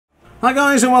Hi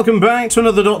guys and welcome back to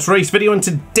another DrAce video, and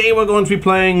today we're going to be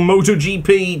playing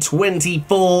MotoGP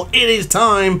 24. It is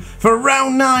time for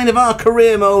round 9 of our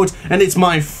career mode, and it's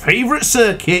my favourite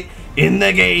circuit in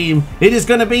the game. It is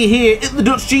going to be here at the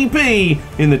Dutch GP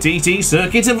in the TT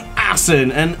circuit of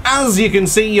Assen, and as you can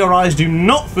see, your eyes do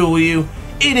not fool you,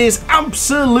 it is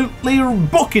absolutely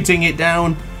bucketing it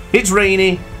down. It's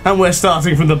rainy, and we're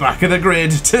starting from the back of the grid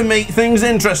to make things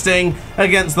interesting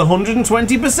against the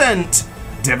 120%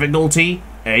 difficulty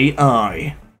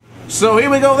AI. So here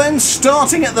we go then,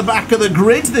 starting at the back of the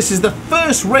grid. This is the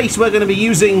first race we're going to be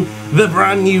using the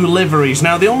brand new liveries.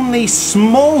 Now the only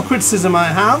small criticism I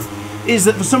have is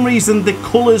that for some reason the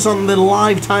colours on the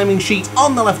live timing sheet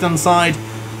on the left hand side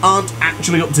aren't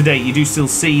actually up to date. You do still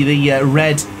see the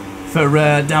red for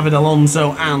David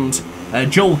Alonso and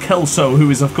Joel Kelso, who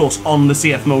is of course on the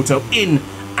CF Moto in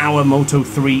our Moto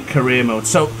 3 career mode.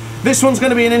 So this one's going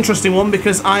to be an interesting one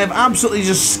because I have absolutely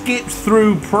just skipped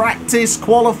through practice,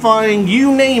 qualifying,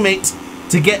 you name it,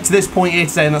 to get to this point here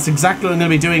today, and that's exactly what I'm going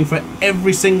to be doing for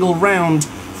every single round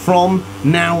from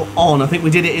now on. I think we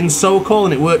did it in SoCal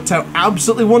and it worked out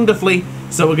absolutely wonderfully,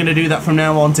 so we're going to do that from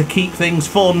now on to keep things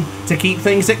fun, to keep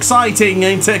things exciting,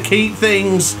 and to keep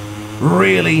things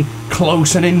really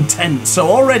close and intense. So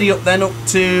already up then, up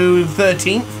to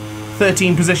 13th,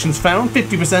 13 positions found,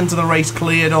 50% of the race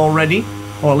cleared already.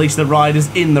 Or at least the riders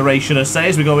in the race, should I say,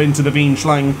 as we go into the Wien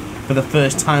for the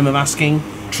first time of asking.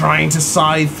 Trying to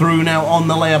side through now on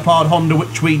the Leopard Honda,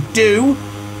 which we do.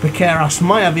 Piqueras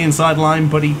might have the inside line,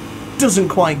 but he doesn't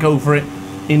quite go for it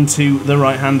into the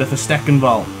right-hander for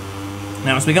Steckenval.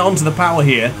 Now, as we get onto the power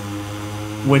here,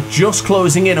 we're just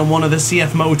closing in on one of the CF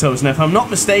Motos. Now, if I'm not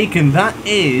mistaken, that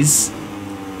is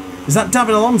that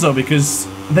David Alonso? Because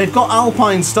they've got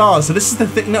Alpine Stars, so this is the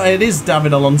thing. No, it is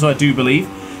David Alonso, I do believe.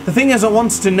 The thing is, I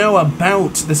wanted to know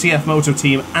about the CF Moto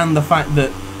team and the fact that,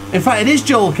 in fact, it is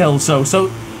Joel Kelso. So,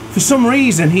 for some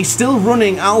reason, he's still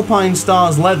running Alpine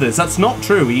Stars leathers. That's not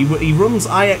true. He runs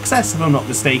IXS, if I'm not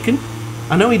mistaken.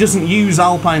 I know he doesn't use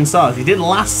Alpine Stars. He did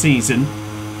last season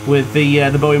with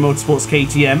the BOE Motorsports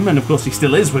KTM, and of course he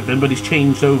still is with them, but he's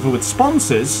changed over with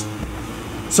sponsors.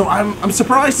 So I'm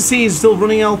surprised to see he's still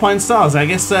running Alpine Stars. I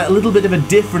guess a little bit of a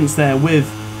difference there with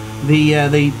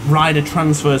the rider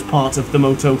transfers part of the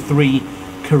Moto 3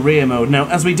 career mode. Now,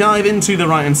 as we dive into the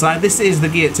right-hand side, this is the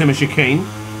Geert Timmer chicane.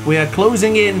 We are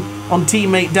closing in on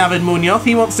teammate David Munoz.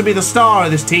 He wants to be the star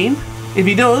of this team. If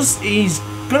he does, he's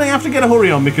going to have to get a hurry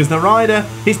on, because the rider,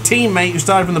 his teammate, who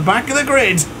started from the back of the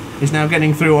grid, is now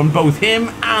getting through on both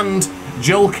him and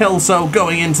Joel Kelso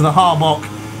going into the Harbach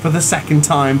for the second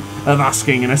time of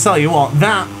asking. And I tell you what,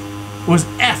 that was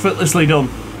effortlessly done.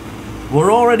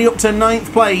 We're already up to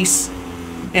 9th place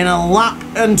in a lap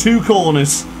and 2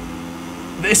 corners.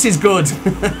 This is good.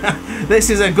 This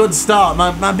is a good start.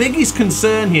 My biggest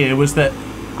concern here was that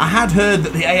I had heard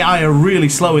that the AI are really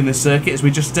slow in this circuit as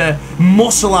we just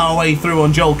muscle our way through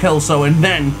on Joel Kelso and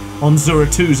then on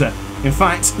Zuratouza. In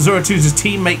fact, Zuratouza's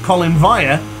teammate Colin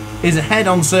Vire is ahead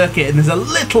on circuit, and there's a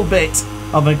little bit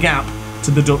of a gap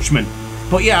to the Dutchman.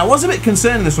 But yeah, I was a bit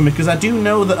concerned in this one because I do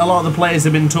know that a lot of the players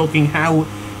have been talking how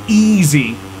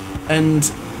easy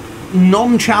and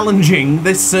non-challenging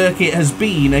this circuit has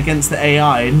been against the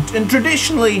AI, and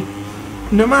traditionally,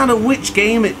 no matter which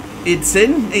game it's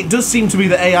in, it does seem to be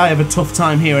the AI have a tough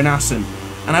time here in Assen,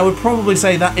 and I would probably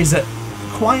say that is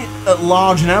quite at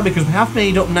large now, because we have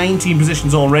made up 19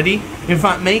 positions already. In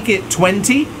fact, make it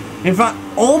 20. In fact,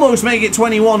 almost make it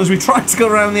 21 as we tried to go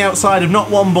around the outside of not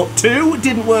 1 but 2. It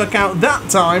didn't work out that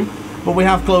time, but we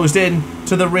have closed in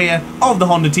to the rear of the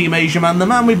Honda Team Asia man, the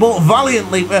man we fought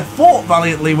valiantly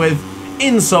with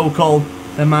in SoCal,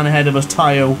 the man ahead of us,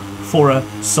 Tayo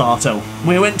Sato.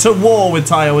 We went to war with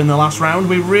Tayo in the last round,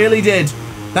 we really did.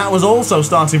 That was also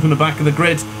starting from the back of the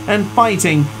grid and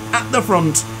fighting at the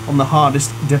front on the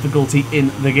hardest difficulty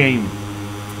in the game.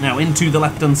 Now into the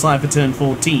left-hand side for turn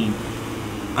 14.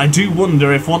 I do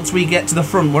wonder if once we get to the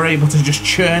front we're able to just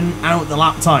churn out the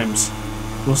lap times.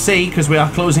 We'll see, because we are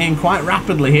closing in quite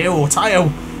rapidly here. Oh,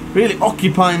 Tayo really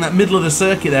occupying that middle of the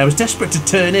circuit there. Was desperate to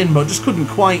turn in, but just couldn't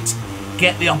quite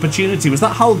get the opportunity. Was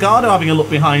that Holgado having a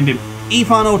look behind him?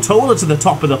 Ifan Otola to the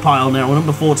top of the pile now,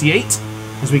 number 48.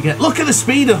 As we get... Look at the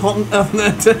speed of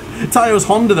Tayo's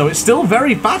Honda, though. It's still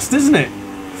very fast, isn't it?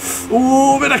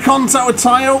 Ooh, bit of contact with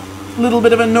Tayo. Little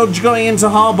bit of a nudge going into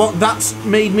Harbach. That's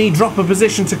made me drop a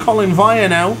position to Colin Vire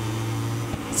now.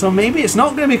 So maybe it's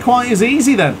not going to be quite as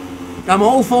easy then. I'm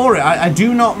all for it. I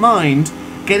do not mind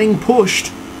getting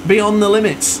pushed beyond the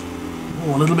limits.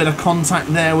 Oh, a little bit of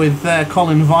contact there with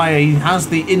Colin Vire. He has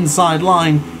the inside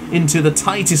line into the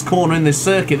tightest corner in this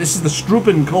circuit. This is the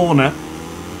Strubben corner.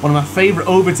 One of my favourite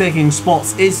overtaking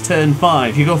spots is turn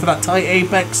 5. You go for that tight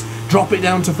apex, drop it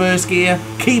down to first gear,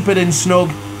 keep it in snug,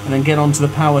 and then get onto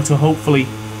the power to hopefully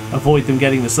avoid them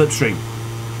getting the slipstream.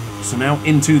 So now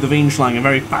into the Weinschlang, a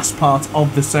very fast part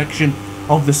of the section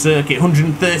of the circuit.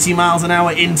 130 miles an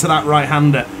hour into that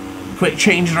right-hander. Quick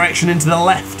change of direction into the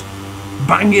left.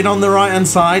 Bang it on the right-hand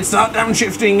side. Start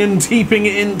downshifting and keeping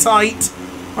it in tight.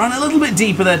 Ran a little bit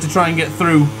deeper there to try and get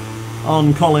through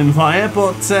on Colin Fire,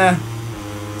 but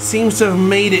seems to have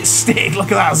made it stick.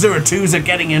 Look at that, Zuratouza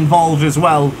getting involved as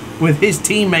well with his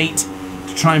teammate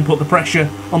to try and put the pressure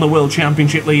on the World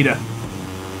Championship leader.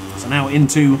 So now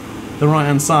into the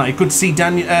right-hand side. Good to see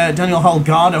Daniel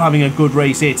Holgado having a good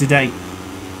race here today.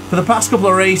 For the past couple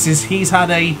of races, he's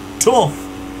had a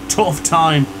tough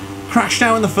time. Crashed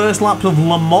out in the first lap of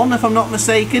Le Mans, if I'm not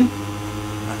mistaken.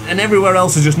 And everywhere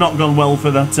else has just not gone well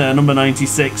for that number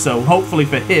 96, so hopefully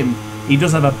for him, he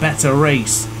does have a better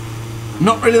race.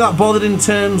 Not really that bothered in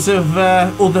terms of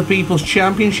other people's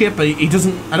championship. I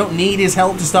don't need his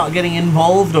help to start getting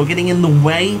involved or getting in the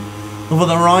way of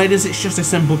other riders. It's just a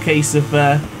simple case of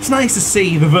it's nice to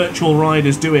see the virtual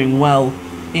riders doing well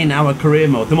in our career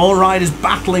mode. The more riders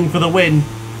battling for the win,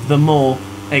 the more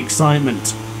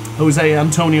excitement. Jose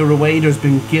Antonio Rueda has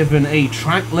been given a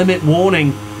track limit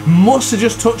warning. Must have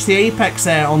just touched the apex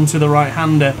there onto the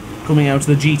right-hander coming out of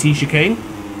the GT chicane.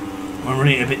 I'm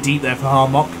running it a bit deep there for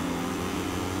Hardmock.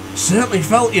 Certainly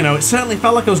felt, it certainly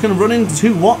felt like I was going to run into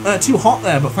too hot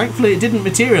there, but thankfully it didn't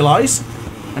materialise.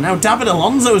 And now David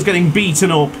Alonso is getting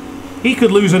beaten up. He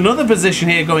could lose another position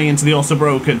here going into the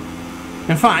Ossenbroken.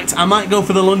 In fact, I might go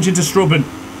for the lunge into Strubben.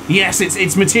 Yes,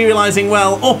 it's materialising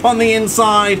well. Up on the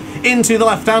inside, into the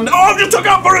left-hand. Oh, I've just took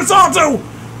out Forasato!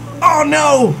 Oh,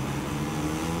 no!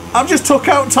 I've just took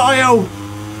out Tayo.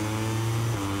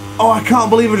 Oh, I can't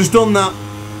believe I've just done that.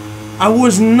 I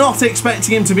was not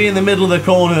expecting him to be in the middle of the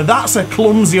corner. That's a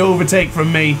clumsy overtake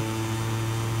from me.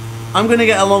 I'm going to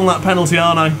get a long lap penalty,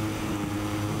 aren't I?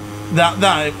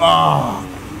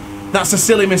 That's a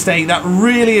silly mistake. That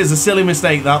really is a silly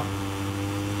mistake, that.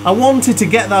 I wanted to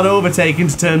get that overtake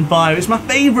into turn 5. It's my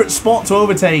favourite spot to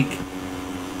overtake.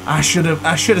 I should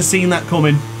have seen that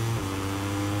coming.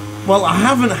 Well, I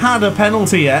haven't had a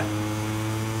penalty yet,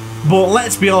 but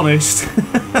let's be honest,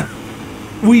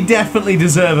 we definitely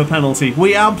deserve a penalty.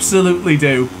 We absolutely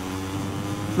do.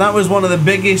 That was one of the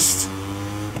biggest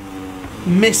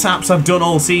mishaps I've done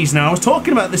all season. Now, I was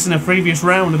talking about this in a previous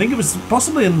round. I think it was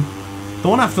possibly in the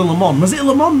one after Le Mans. Was it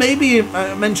Le Mans? Maybe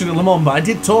I mentioned Le Mans, but I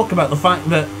did talk about the fact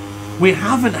that we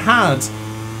haven't had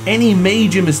any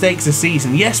major mistakes this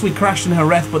season. Yes, we crashed in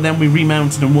Jerez, but then we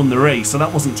remounted and won the race, so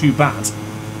that wasn't too bad.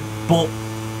 But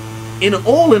in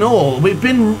all, we've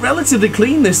been relatively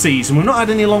clean this season. We've not had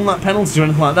any long lap penalties or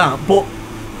anything like that. But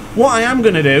what I am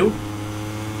going to do,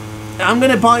 I'm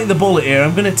going to bite the bullet here.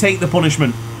 I'm going to take the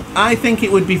punishment. I think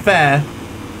it would be fair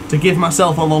to give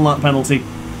myself a long lap penalty.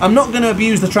 I'm not going to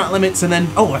abuse the track limits and then...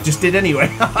 Oh, I just did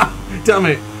anyway. Damn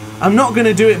it. I'm not going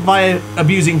to do it via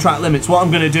abusing track limits. What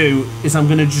I'm going to do is I'm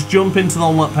going to just jump into the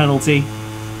long lap penalty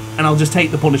and I'll just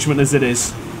take the punishment as it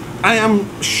is. I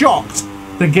am shocked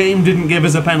the game didn't give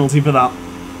us a penalty for that.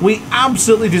 We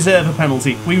absolutely deserve a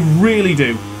penalty. We really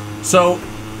do. So,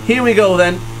 here we go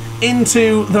then.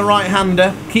 Into the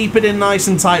right-hander. Keep it in nice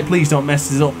and tight. Please don't mess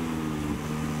this up.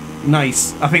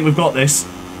 Nice. I think we've got this.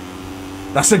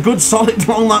 That's a good solid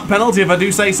long lap penalty if I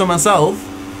do say so myself.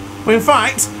 Well, in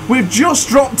fact, we've just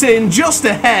dropped in just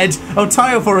ahead of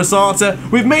Tayo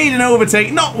Forasato. We've made an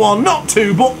overtake. Not one, not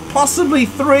two, but possibly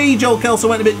three. Joel Kelso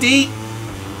went a bit deep.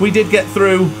 We did get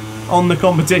through on the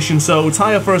competition, so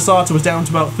Tayo Forasato was down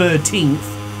to about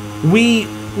 13th. We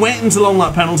went into long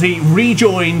lap penalty,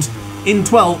 rejoined in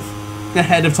 12th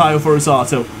ahead of Tayo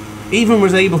Forasato. Even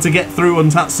was able to get through on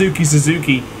Tatsuki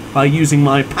Suzuki by using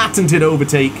my patented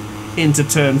overtake into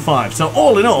turn 5. So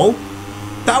all in all,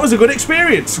 that was a good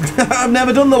experience. I've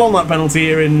never done the long lap penalty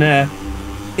here in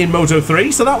Moto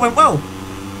 3, so that went well.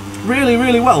 Really,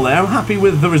 really well there. I'm happy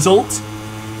with the result.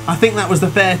 I think that was the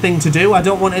fair thing to do. I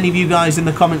don't want any of you guys in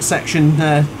the comment section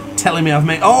telling me I've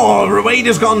made... Oh,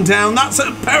 Rueda's gone down. That's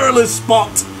a perilous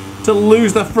spot to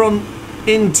lose the front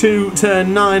into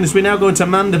turn 9 as we now go into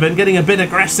Mandevin, getting a bit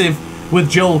aggressive with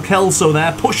Joel Kelso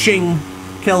there, pushing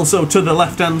Kelso to the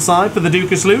left-hand side for the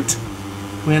Dukas loot.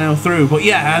 We're now through. But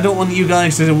yeah, I don't want you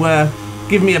guys to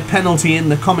give me a penalty in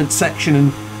the comment section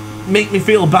and make me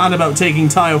feel bad about taking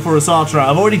Tayo Forasato out.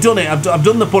 I've already done it. I've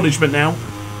done the punishment now.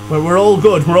 We're all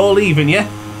good. We're all even, yeah?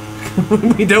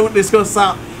 We don't discuss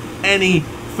that any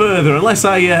further. Unless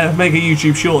I make a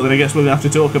YouTube short, then I guess we'll have to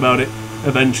talk about it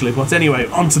eventually. But anyway,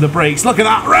 onto the brakes. Look at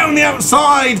that. Round the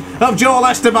outside of Joel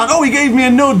Esteban. Oh, he gave me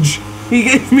a nudge. He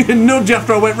gave me a nudge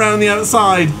after I went round the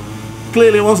outside.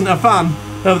 Clearly wasn't a fan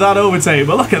of that overtake,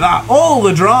 but look at that. All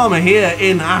the drama here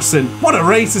in Assen. What a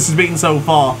race this has been so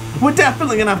far. We're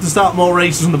definitely going to have to start more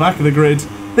races on the back of the grid.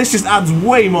 This just adds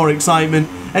way more excitement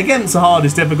against the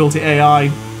hardest difficulty AI.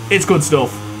 It's good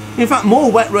stuff. In fact, more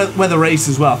wet weather races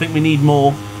as well. I think we need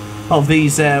more of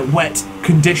these wet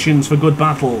conditions for good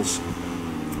battles.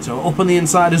 So up on the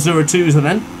inside of Zuratuza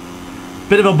then.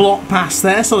 Bit of a block pass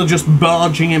there, sort of just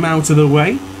barging him out of the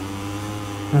way.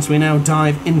 As we now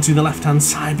dive into the left-hand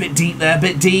side. Bit deep there,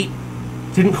 bit deep.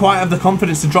 Didn't quite have the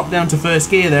confidence to drop down to first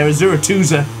gear there as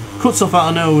Zuratuza cuts off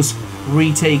our nose,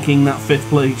 retaking that 5th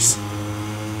place.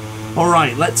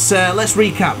 Alright, let's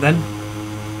recap then.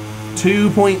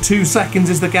 2.2 seconds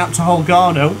is the gap to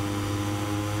Holgado.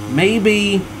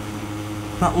 Maybe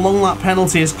that long lap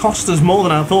penalty has cost us more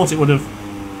than I thought it would have.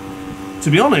 To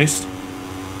be honest,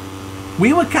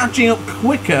 we were catching up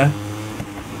quicker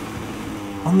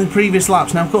on the previous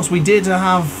laps. Now, of course, we did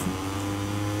have...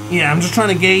 Yeah, I'm just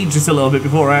trying to gauge this a little bit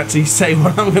before I actually say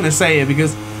what I'm going to say here,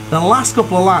 because the last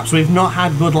couple of laps, we've not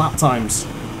had good lap times.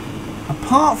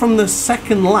 Apart from the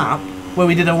second lap, where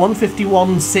we did a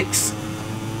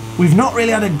 151.6, we've not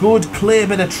really had a good, clear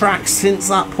bit of track since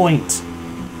that point.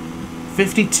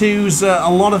 52s, a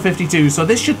lot of 52s, so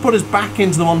this should put us back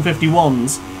into the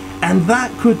 151s, and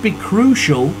that could be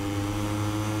crucial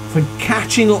for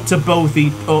catching up to both the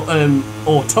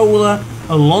Ortola,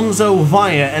 Alonso,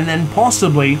 Via, and then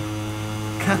possibly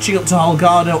catching up to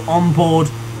Holgado on board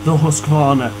the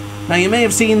Husqvarna. Now, you may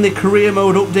have seen the career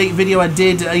mode update video I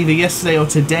did either yesterday or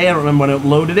today. I don't remember when I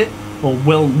uploaded it, or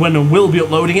when I will be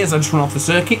uploading it, as I just run off the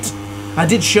circuit. I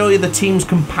did show you the team's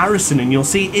comparison, and you'll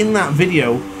see in that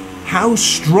video how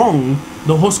strong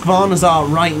the Husqvarnas are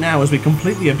right now as we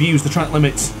completely abuse the track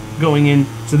limits going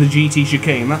into the GT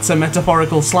chicane. That's a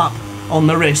metaphorical slap on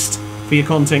the wrist for your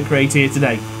content creator here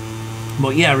today.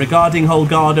 But yeah, regarding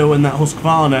Holgado and that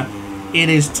Husqvarna, it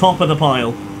is top of the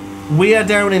pile. We are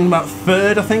down in about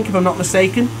 3rd, I think, if I'm not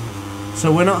mistaken. So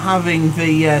we're not having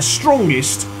the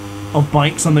strongest of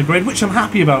bikes on the grid, which I'm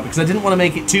happy about because I didn't want to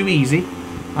make it too easy.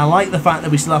 I like the fact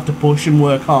that we still have to push and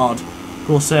work hard. Of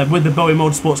course, with the BOE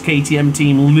Motorsports KTM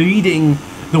team leading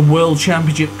the World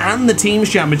Championship and the Teams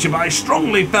Championship, I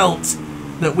strongly felt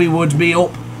that we would be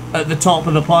up at the top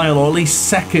of the pile, or at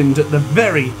least 2nd at the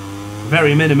very,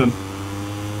 very minimum.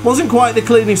 Wasn't quite the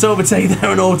cleanest overtake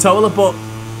there in Ortola, but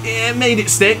it made it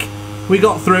stick. We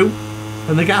got through,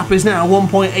 and the gap is now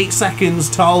 1.8 seconds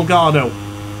to Holgado.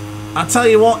 I tell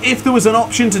you what, if there was an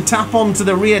option to tap onto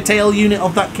the rear tail unit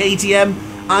of that KTM,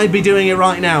 I'd be doing it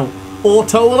right now.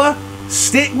 Ortola,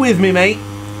 stick with me, mate.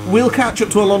 We'll catch up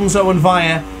to Alonso and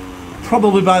Via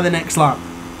probably by the next lap.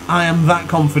 I am that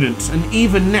confident. And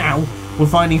even now, we're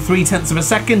finding 0.3 of a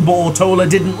second, but Ortola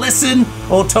didn't listen.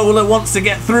 Ortola wants to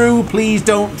get through. Please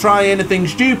don't try anything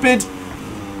stupid.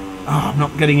 Oh, I'm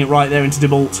not getting it right there into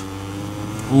DeBolt.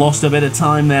 Lost a bit of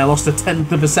time there. Lost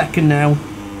 1/10 of a second now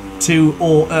to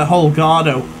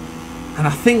Holgado. And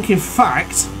I think, in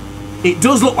fact, it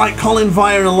does look like Colin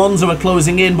Via and Alonso are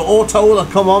closing in, but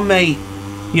Ortola, come on, mate.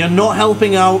 You're not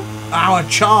helping out our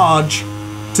charge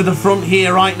to the front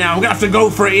here right now. I'm going to have to go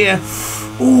for it here.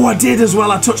 Oh, I did as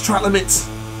well. I touched track limits.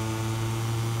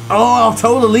 Oh,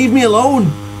 Ortola, leave me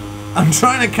alone. I'm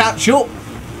trying to catch up.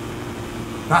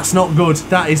 That's not good.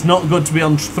 That is not good to be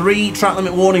on 3 track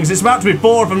limit warnings. It's about to be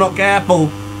 4 if I'm not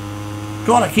careful.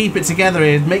 Gotta keep it together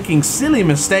here. Making silly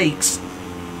mistakes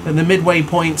at the midway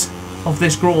point of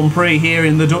this Grand Prix here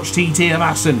in the Dutch TT of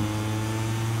Assen.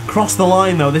 Across the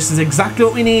line though, this is exactly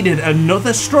what we needed.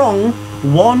 Another strong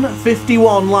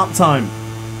 1:51 lap time.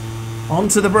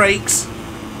 Onto the brakes.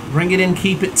 Bring it in,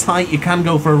 keep it tight. You can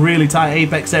go for a really tight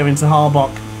apex there into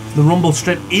Harbach. The rumble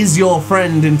strip is your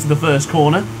friend into the first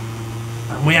corner.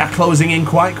 And we are closing in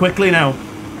quite quickly now.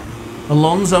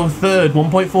 Alonso 3rd,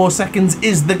 1.4 seconds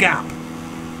is the gap.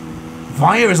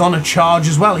 Via is on a charge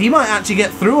as well. He might actually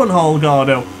get through on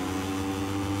Holgado.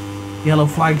 Yellow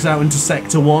flags out into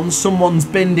sector 1. Someone's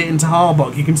binned it into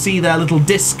Harbach. You can see their little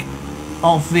disc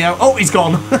off the out. Oh, he's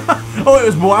gone. Oh, it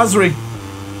was Boisri.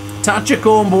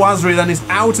 Tachiko and Boisri then is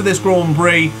out of this Grand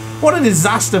Prix. What a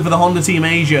disaster for the Honda Team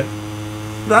Asia.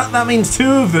 That means 2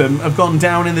 of them have gone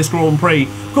down in this Grand Prix.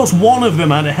 Of course, one of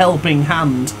them had a helping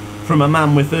hand from a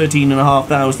man with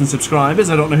 13,500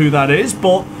 subscribers. I don't know who that is,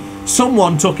 but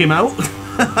someone took him out.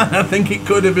 I think it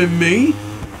could have been me.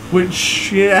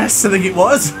 Which, yes, I think it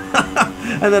was.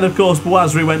 And then, of course,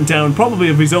 Boisri went down, probably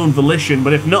of his own volition,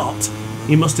 but if not,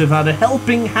 he must have had a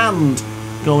helping hand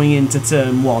going into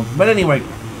turn 1. But anyway,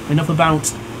 enough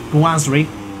about Boisri.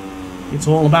 It's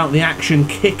all about the action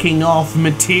kicking off,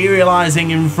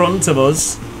 materialising in front of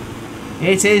us.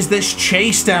 It is this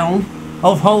chase down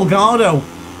of Holgado.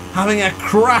 Having a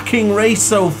cracking race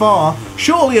so far.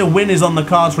 Surely a win is on the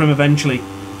cards for him eventually.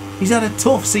 He's had a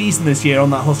tough season this year on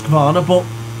that Husqvarna, but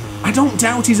I don't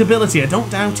doubt his ability, I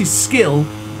don't doubt his skill,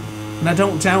 and I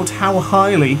don't doubt how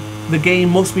highly the game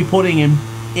must be putting him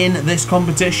in this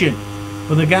competition.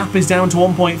 But the gap is down to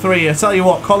 1.3. I tell you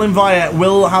what, Colin Via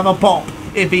will have a pop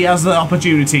if he has the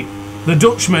opportunity. The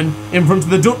Dutchman in front of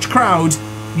the Dutch crowd,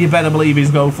 you better believe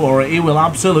he's go for it. He will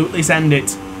absolutely send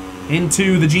it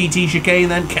into the GT chicane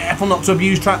then. Careful not to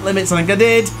abuse track limits. I think I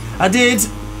did.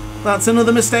 That's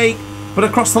another mistake. But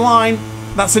across the line,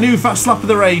 that's a new fast lap of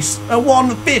the race. A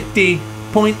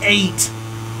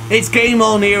 150.8. It's game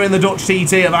on here in the Dutch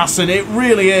TT of Assen. It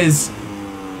really is.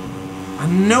 I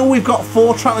know we've got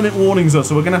 4 track limit warnings though,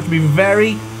 so we're going to have to be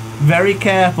very, very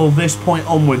careful this point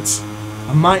onwards.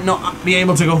 I might not be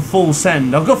able to go full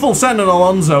send. I'll go full send on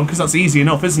Alonso, because that's easy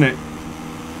enough, isn't it?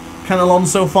 Can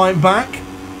Alonso fight back?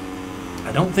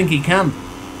 I don't think he can.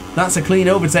 That's a clean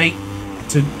overtake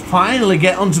to finally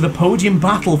get onto the podium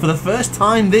battle for the first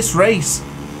time this race.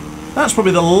 That's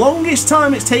probably the longest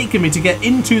time it's taken me to get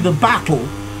into the battle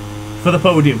for the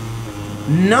podium.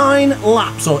 9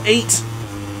 laps, or 8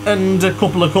 and a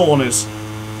couple of corners.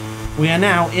 We are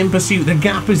now in pursuit. The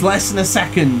gap is less than a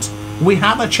second. We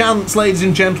have a chance, ladies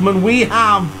and gentlemen. We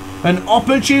have an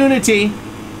opportunity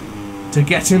to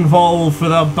get involved for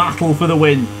the battle for the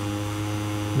win.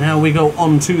 Now we go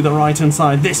on to the right hand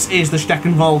side. This is the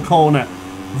Steckenwald corner.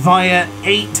 Via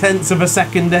 0.8 of a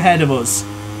second ahead of us.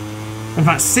 In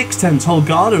fact, 0.6.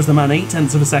 Holgado the man,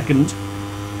 0.8 of a second.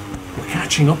 We're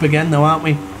catching up again though, aren't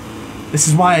we? This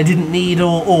is why I didn't need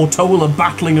Tola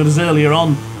battling at us earlier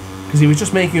on, because he was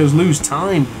just making us lose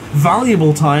time.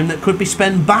 Valuable time that could be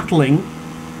spent battling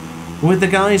with the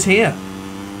guys here.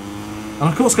 And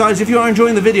of course, guys, if you are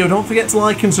enjoying the video, don't forget to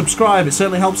like and subscribe. It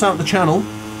certainly helps out the channel.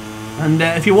 And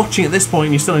if you're watching at this point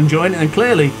and you're still enjoying it, then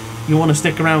clearly you want to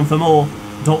stick around for more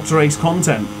DrAce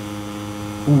content.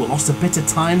 Ooh, I lost a bit of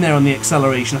time there on the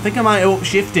acceleration. I think I might have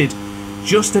upshifted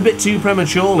just a bit too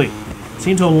prematurely.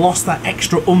 Seem to have lost that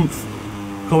extra oomph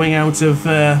going out of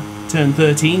turn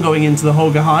 13, going into the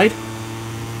Hoggerhide.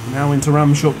 Now into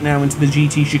Ramshoek, now into the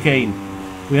GT chicane.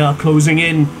 We are closing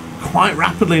in quite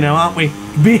rapidly now, aren't we?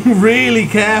 Being really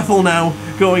careful now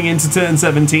going into turn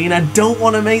 17. I don't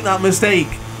want to make that mistake.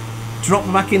 Drop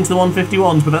back into the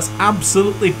 151s, but that's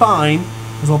absolutely fine,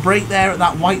 as I'll brake there at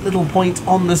that white little point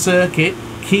on the circuit,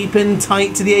 keeping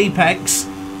tight to the apex.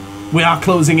 We are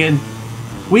closing in.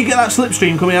 We get that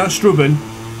slipstream coming out of Strubben,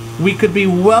 we could be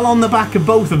well on the back of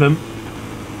both of them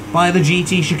by the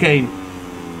GT chicane.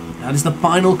 That is the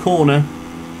final corner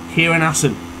here in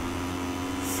Assen.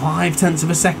 0.5 of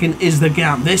a second is the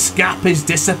gap. This gap is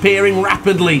disappearing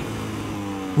rapidly.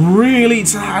 Really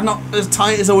not as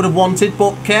tight as I would have wanted,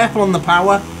 but careful on the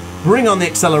power, bring on the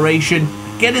acceleration,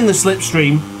 get in the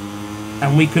slipstream,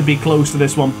 and we could be close to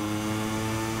this one.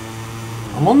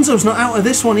 Alonso's not out of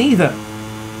this one either.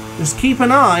 Just keep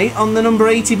an eye on the number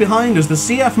 80 behind us. The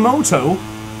CF Moto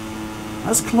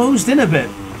has closed in a bit.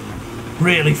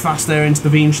 Really fast there into the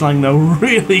Weinschlang though,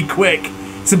 really quick.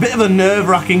 It's a bit of a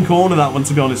nerve-wracking corner, that one,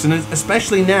 to be honest, and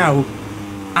especially now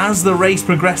as the race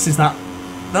progresses, that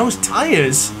those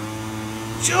tyres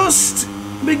just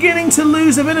beginning to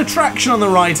lose a bit of traction on the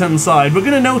right hand side. We're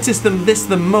going to notice this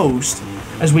the most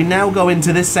as we now go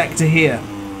into this sector here.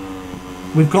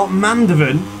 We've got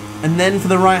Mandoven, and then for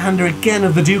the right hander again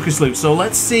of the Dukersloot. So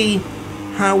let's see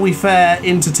how we fare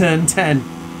into turn 10.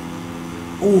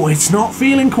 Oh, it's not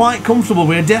feeling quite comfortable.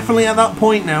 We're definitely at that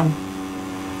point now.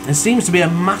 There seems to be a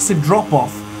massive drop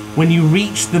off when you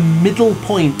reach the middle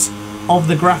point of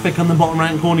the graphic on the bottom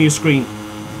right corner of your screen.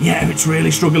 Yeah, it's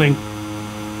really struggling.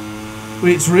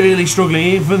 It's really struggling.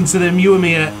 Even to the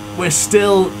Muamia, we're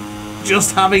still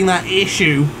just having that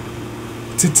issue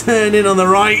to turn in on the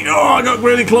right. Oh, I got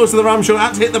really close to the Ramshoek. I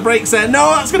had to hit the brakes there.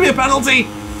 No, that's going to be a penalty.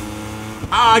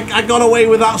 I got away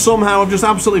with that somehow. I've just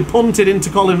absolutely punted into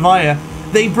Colin Via.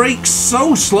 They brake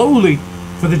so slowly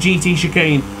for the GT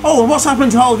chicane. Oh, and what's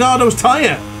happened to Holgado's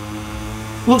tyre?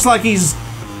 Looks like he's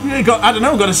got, I don't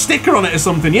know, got a sticker on it or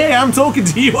something. Yeah, I'm talking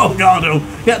to you, Holgado.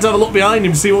 You had to have a look behind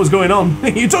him to see what was going on.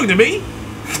 You talking to me?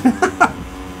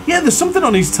 Yeah, there's something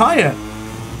on his tyre.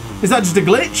 Is that just a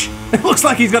glitch? It looks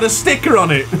like he's got a sticker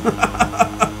on it.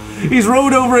 He's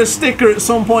rode over a sticker at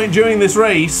some point during this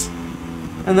race,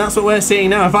 and that's what we're seeing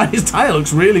now. I find his tyre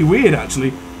looks really weird,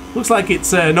 actually. Looks like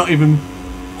it's not even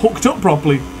hooked up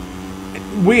properly.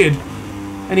 Weird.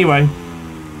 Anyway,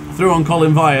 through on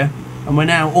Colin Via, and we're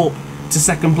now up to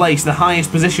second place, the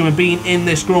highest position we've been in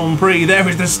this Grand Prix. There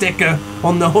is the sticker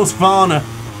on the Husqvarna.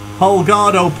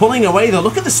 Holgado pulling away though.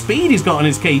 Look at the speed he's got on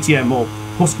his KTM, or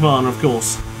Husqvarna of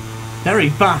course. Very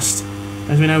fast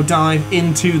as we now dive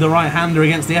into the right-hander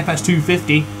against the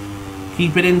FS250.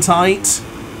 Keep it in tight.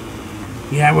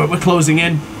 Yeah, we're closing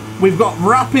in. We've got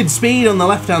rapid speed on the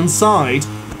left-hand side,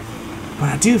 but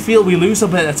I do feel we lose a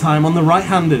bit of time on the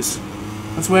right-handers.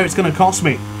 That's where it's going to cost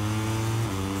me.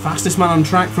 Fastest man on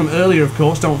track from earlier, of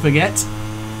course, don't forget.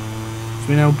 So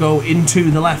we now go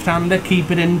into the left-hander, keep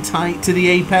it in tight to the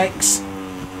apex.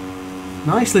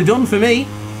 Nicely done for me.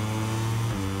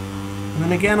 And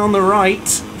then again on the right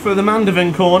for the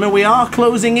Mandevin corner, we are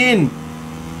closing in.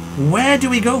 Where do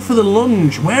we go for the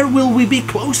lunge? Where will we be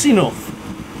close enough?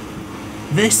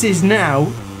 This is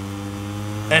now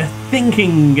a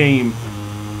thinking game.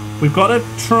 We've got to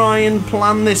try and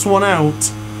plan this one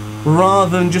out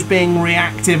rather than just being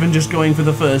reactive and just going for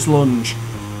the first lunge.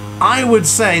 I would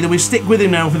say that we stick with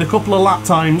him now for the couple of lap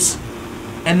times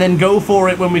and then go for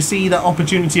it when we see that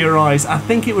opportunity arise. I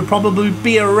think it would probably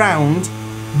be around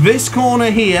this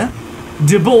corner here,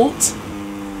 De Bolt,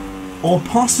 or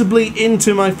possibly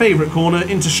into my favourite corner,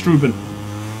 into Struben.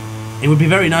 It would be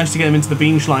very nice to get him into the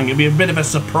Bienenschlang. It would be a bit of a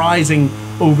surprising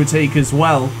overtake as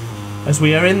well, as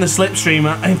we are in the slipstream.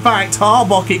 In fact,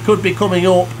 Harbach, it could be coming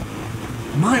up.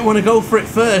 Might want to go for it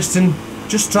first and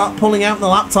just start pulling out the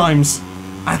lap times.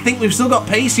 I think we've still got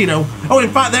pace, you know. Oh, in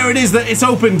fact, there it is. It's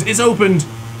opened. It's opened.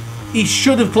 He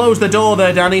should have closed the door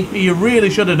there, Danny. He really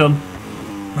should have done.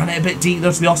 Ran it a bit deep,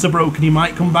 though, to the Ossenbrook, and he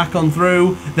might come back on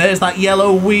through. There's that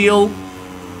yellow wheel.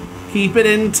 Keep it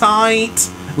in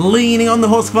tight. Leaning on the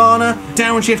Husqvarna.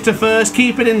 Downshifter first.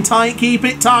 Keep it in tight. Keep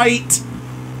it tight.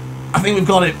 I think we've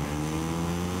got it.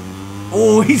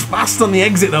 Oh, he's fast on the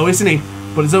exit, though, isn't he?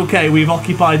 But it's okay. We've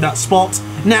occupied that spot.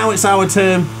 Now it's our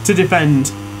turn to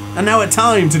defend. And now a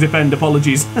time to defend,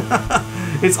 apologies.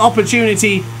 It's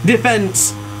opportunity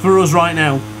defence for us right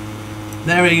now.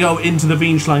 There we go, into the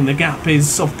Bienenschlang. The gap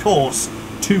is, of course,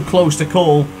 too close to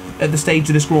call at the stage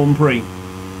of this Grand Prix.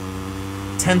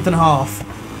 10th and a half.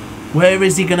 Where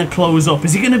is he going to close up?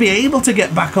 Is he going to be able to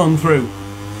get back on through?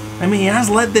 I mean, he has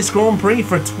led this Grand Prix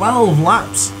for 12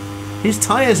 laps. His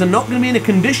tyres are not going to be in a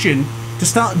condition to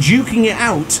start duking it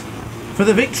out for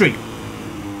the victory.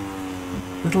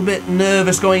 Little bit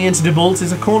nervous going into De Bolt.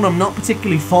 It's a corner I'm not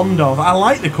particularly fond of. I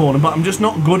like the corner, but I'm just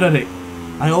not good at it.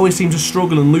 I always seem to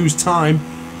struggle and lose time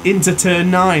into turn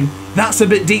 9. That's a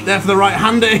bit deep there for the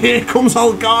right-hander. Here comes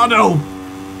Holgado.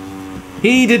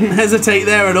 He didn't hesitate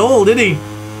there at all, did he?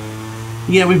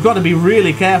 Yeah, we've got to be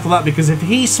really careful of that, because if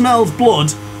he smells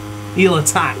blood, he'll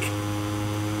attack.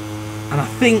 And I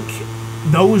think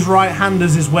those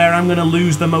right-handers is where I'm going to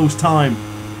lose the most time.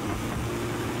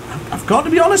 I've got to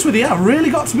be honest with you. I've really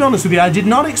got to be honest with you. I did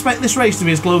not expect this race to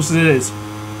be as close as it is.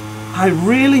 I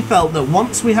really felt that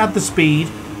once we had the speed,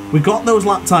 we got those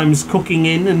lap times cooking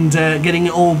in and getting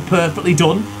it all perfectly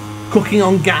done, cooking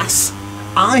on gas,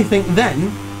 I think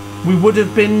then we would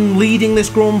have been leading this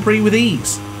Grand Prix with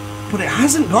ease. But it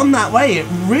hasn't gone that way. It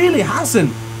really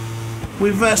hasn't.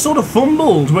 We've sort of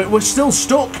fumbled. We're still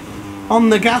stuck on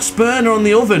the gas burner on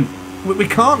the oven. We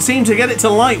can't seem to get it to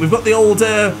light. We've got the old...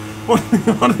 what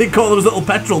do they call those little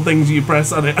petrol things you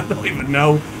press on it? I don't even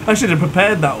know. I should have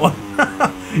prepared that one.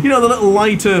 You know, the little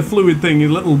lighter fluid thing,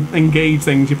 your little engage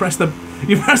things. You press them.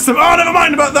 Oh, never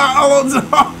mind about that.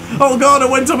 Oh God, I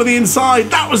went over the inside.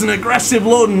 That was an aggressive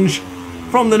lunge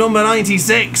from the number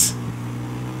 96.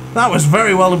 That was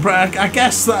very well impressed. I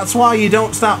guess that's why you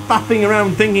don't start faffing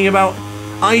around thinking about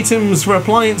items for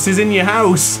appliances in your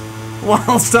house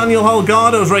whilst Daniel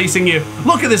Holgado's racing you.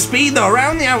 Look at the speed though,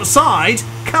 around the outside.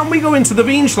 Can we go into the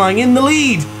Bienenschlang in the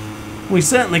lead? We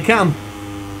certainly can.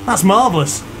 That's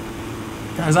marvellous.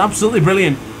 That is absolutely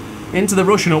brilliant. Into the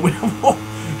Russian up.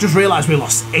 Just realised we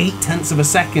lost 0.8 of a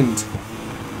second.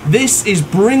 This is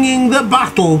bringing the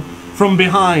battle from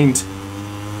behind.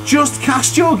 Just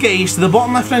cast your gaze to the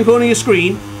bottom left-hand corner of your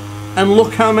screen and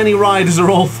look how many riders are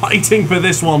all fighting for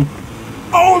this one.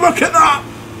 Oh, look at that!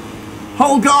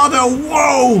 Holgado,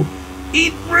 whoa!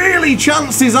 He really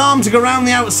chanced his arm to go around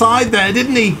the outside there,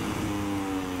 didn't he?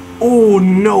 Oh,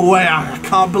 no way. I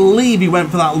can't believe he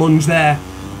went for that lunge there.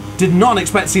 Did not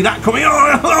expect to see that coming.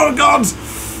 Oh, God!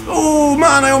 Oh,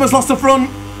 man, I almost lost the front.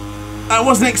 I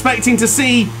wasn't expecting to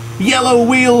see yellow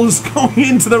wheels going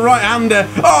into the right-hander.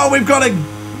 Oh, we've got a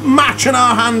match in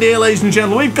our hand here, ladies and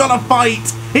gentlemen. We've got a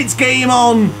fight. It's game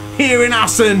on here in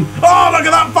Assen. Oh, look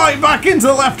at that fight back into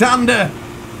the left-hander.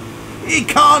 He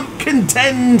can't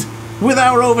contend with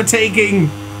our overtaking.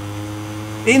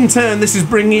 In turn, this is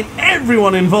bringing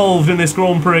everyone involved in this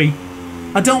Grand Prix.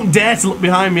 I don't dare to look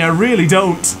behind me. I really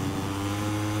don't.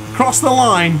 Cross the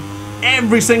line.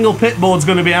 Every single pit board's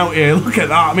going to be out here. Look at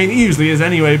that. I mean, it usually is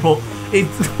anyway, but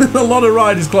it's a lot of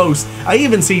riders close. I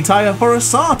even see Tyre for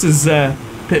Asata's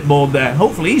pit board there.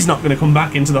 Hopefully he's not going to come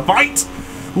back into the fight.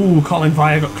 Ooh, Colin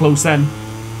Vire got close then.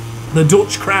 The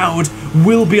Dutch crowd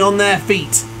will be on their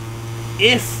feet.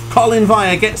 If Colin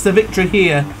Vire gets the victory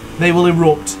here, they will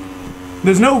erupt.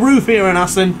 There's no roof here in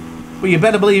Assen, but you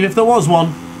better believe if there was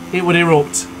one, it would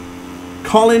erupt.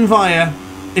 Colin Vire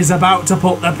is about to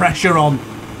put the pressure on.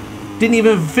 Didn't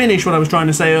even finish what I was trying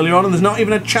to say earlier on, and there's not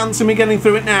even a chance of me getting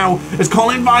through it now, as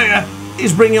Colin Vire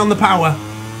is bringing on the power.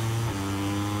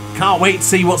 Can't wait to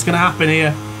see what's going to happen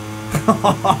here.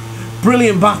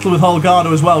 Brilliant battle with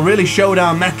Holgado as well. Really showed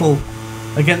our mettle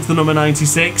against the number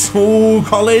 96. Oh,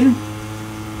 Colin.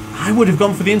 I would have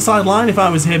gone for the inside line if I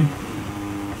was him.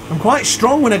 I'm quite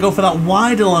strong when I go for that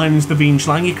wider line as the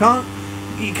Bienenschlang. You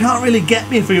can't really get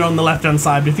me if you're on the left-hand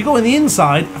side, but if you go in the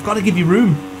inside, I've got to give you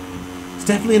room. It's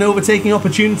definitely an overtaking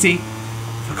opportunity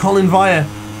for Colin Vire.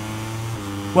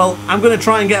 Well, I'm going to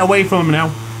try and get away from him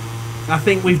now. I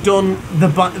think we've done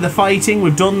the fighting,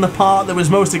 we've done the part that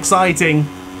was most exciting.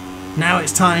 Now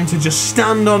it's time to just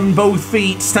stand on both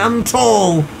feet, stand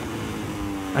tall,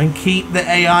 and keep the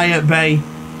AI at bay.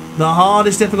 The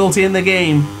hardest difficulty in the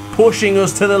game, pushing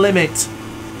us to the limit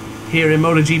here in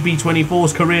MotoGP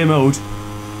 24's career mode.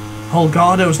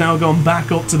 Holgado's now gone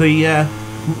back up to the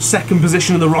second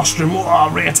position of the rostrum. Oh,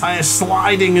 rear tyre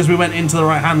sliding as we went into the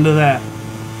right-hander there.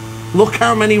 Look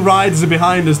how many riders are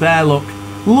behind us there, look.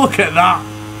 Look at that.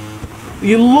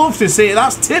 You love to see it.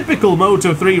 That's typical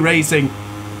Moto3 racing.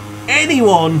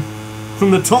 Anyone from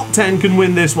the top 10 can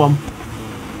win this one.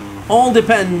 All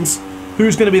depends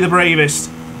who's going to be the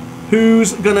bravest.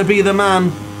 Who's going to be the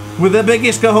man with the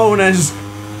biggest cojones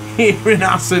here in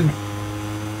Assen.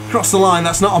 Cross the line,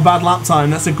 that's not a bad lap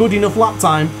time. That's a good enough lap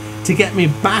time to get me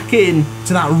back in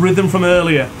to that rhythm from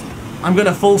earlier. I'm going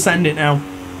to full send it now.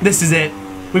 This is it.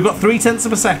 We've got 0.3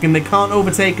 of a second. They can't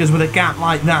overtake us with a gap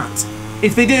like that.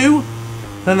 If they do,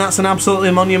 then that's an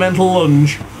absolutely monumental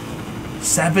lunge.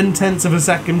 0.7 of a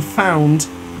second found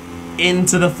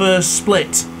into the first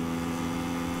split.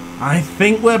 I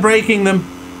think we're breaking them.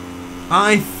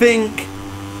 I think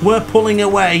we're pulling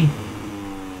away.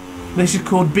 This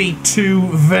could be 2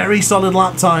 very solid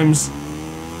lap times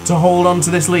to hold on to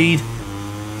this lead.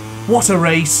 What a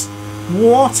race.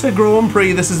 What a Grand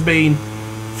Prix this has been.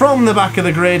 From the back of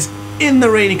the grid, in the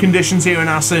rainy conditions here in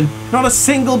Assen. Not a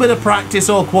single bit of practice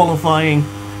or qualifying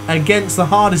against the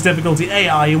hardest difficulty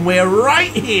AI, and we're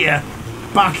right here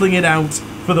battling it out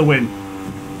for the win.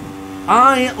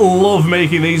 I love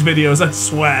making these videos, I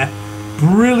swear.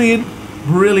 Brilliant,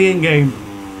 brilliant game.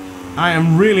 I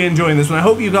am really enjoying this one. I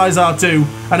hope you guys are too,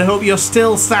 and I hope you're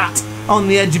still sat on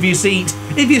the edge of your seat.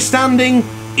 If you're standing,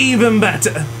 even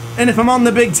better. And if I'm on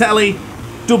the big telly,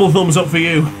 double thumbs up for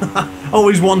you.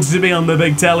 Always wanted to be on the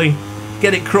big telly.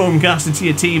 Get it Chromecasted to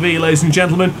your TV, ladies and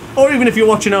gentlemen. Or even if you're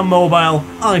watching on mobile,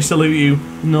 I salute you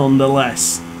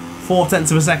nonetheless.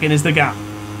 0.4 of a second is the gap.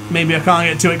 Maybe I can't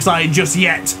get too excited just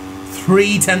yet.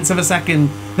 0.3 of a second.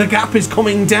 The gap is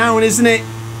coming down, isn't it?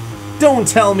 Don't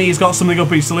tell me he's got something up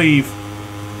his sleeve.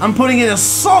 I'm putting in a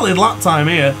solid lap time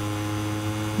here.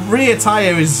 Rear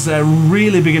tyre is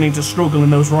really beginning to struggle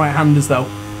in those right-handers though.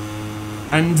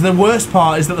 And the worst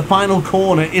part is that the final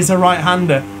corner is a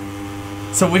right-hander.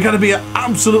 So we're going to be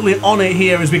absolutely on it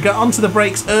here as we get onto the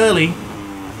brakes early.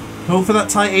 Go for that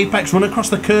tight apex, run across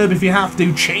the curb if you have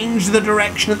to, change the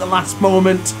direction at the last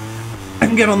moment,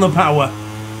 and get on the power.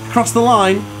 Across the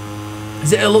line,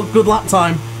 is it a good lap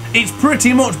time? It's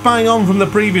pretty much bang on from the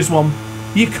previous one.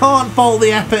 You can't fault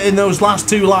the effort in those last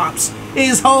 2 laps.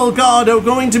 Is Holgado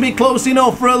going to be close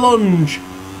enough for a lunge?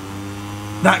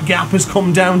 That gap has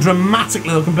come down dramatically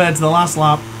though compared to the last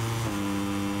lap.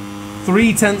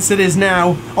 0.3 it is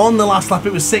now. On the last lap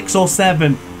it was 6 or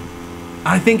 7.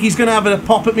 I think he's going to have a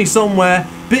pop at me somewhere.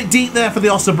 Bit deep there for the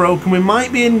Ossobrook, and we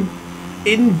might be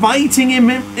inviting him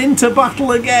into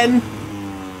battle again.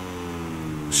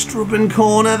 Strubben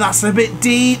corner, that's a bit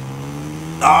deep.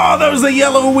 Oh, those are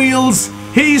yellow wheels.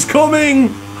 He's coming.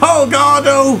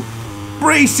 Holgado.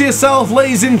 Brace yourself,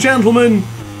 ladies and gentlemen.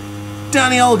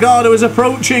 Danny Holgado is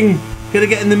approaching. Gonna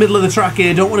get in the middle of the track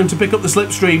here. Don't want him to pick up the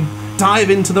slipstream. Dive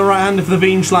into the right-hander for the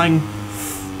Bienenschlang.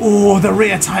 Oh, the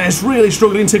rear tyre's really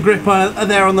struggling to grip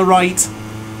there on the right.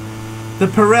 The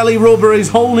Pirelli rubber is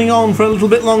holding on for a little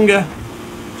bit longer.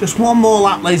 Just one more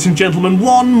lap, ladies and gentlemen.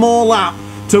 One more lap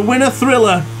to win a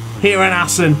thriller here in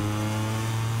Assen.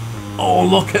 Oh,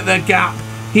 look at the gap.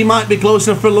 He might be close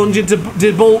enough for a lunge into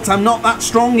De Bolt. I'm not that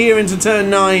strong here into turn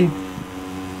 9.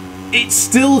 It's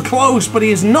still close, but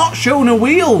he has not shown a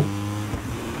wheel.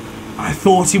 I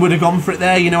thought he would have gone for it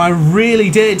there, you know, I really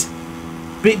did.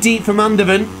 Bit deep for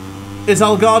Mandovan. Is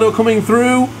Holgado coming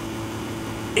through?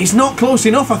 It's not close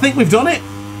enough. I think we've done it.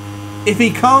 If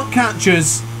he can't catch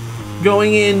us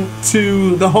going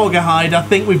into the Hoggerhide, I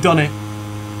think we've done it.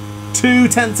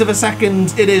 0.2 of a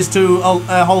second it is to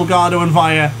Holgado and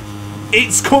Via.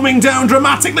 It's coming down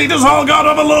dramatically. Does Holgado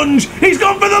have a lunge? He's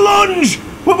gone for the lunge!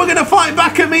 But we're going to fight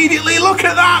back immediately. Look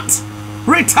at that!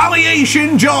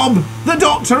 Retaliation job. The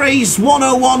DrAce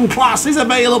 101 class is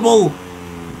available.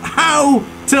 How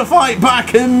to fight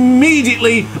back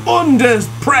immediately under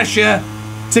pressure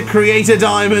to create a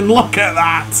diamond. Look at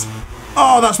that.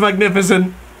 Oh, that's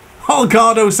magnificent.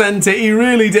 Holgado sent it. He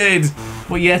really did.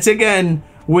 But yet again,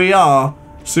 we are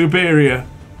superior.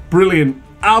 Brilliant.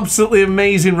 Absolutely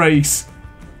amazing race.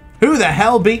 Who the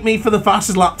hell beat me for the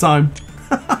fastest lap time?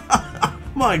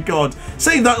 My God.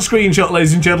 Save that screenshot,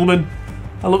 ladies and gentlemen.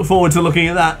 I look forward to looking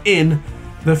at that in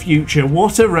the future.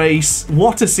 What a race.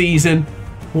 What a season.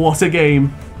 What a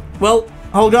game. Well,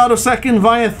 Holgado second,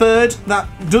 Via third. That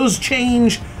does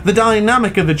change the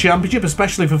dynamic of the championship,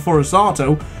 especially for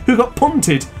Forasato, who got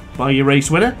punted by your race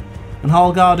winner. And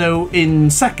Holgado in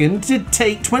second did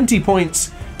take 20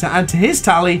 points to add to his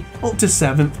tally up to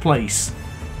 7th place.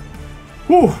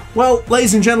 Whew. Well,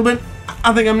 ladies and gentlemen,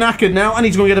 I think I'm knackered now. I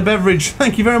need to go and get a beverage.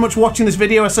 Thank you very much for watching this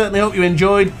video. I certainly hope you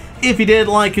enjoyed. If you did,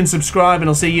 like and subscribe, and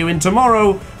I'll see you in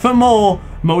tomorrow for more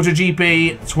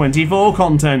MotoGP 24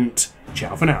 content.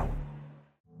 Ciao for now.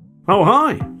 Oh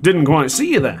hi, didn't quite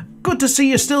see you there. Good to see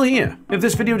you're still here. If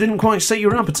this video didn't quite set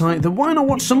your appetite, then why not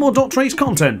watch some more DrAce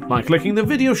content by clicking the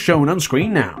video shown on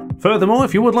screen now. Furthermore,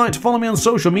 if you would like to follow me on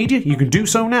social media, you can do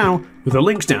so now with the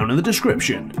links down in the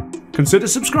description. Consider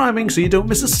subscribing so you don't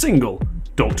miss a single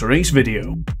DrAce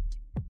video.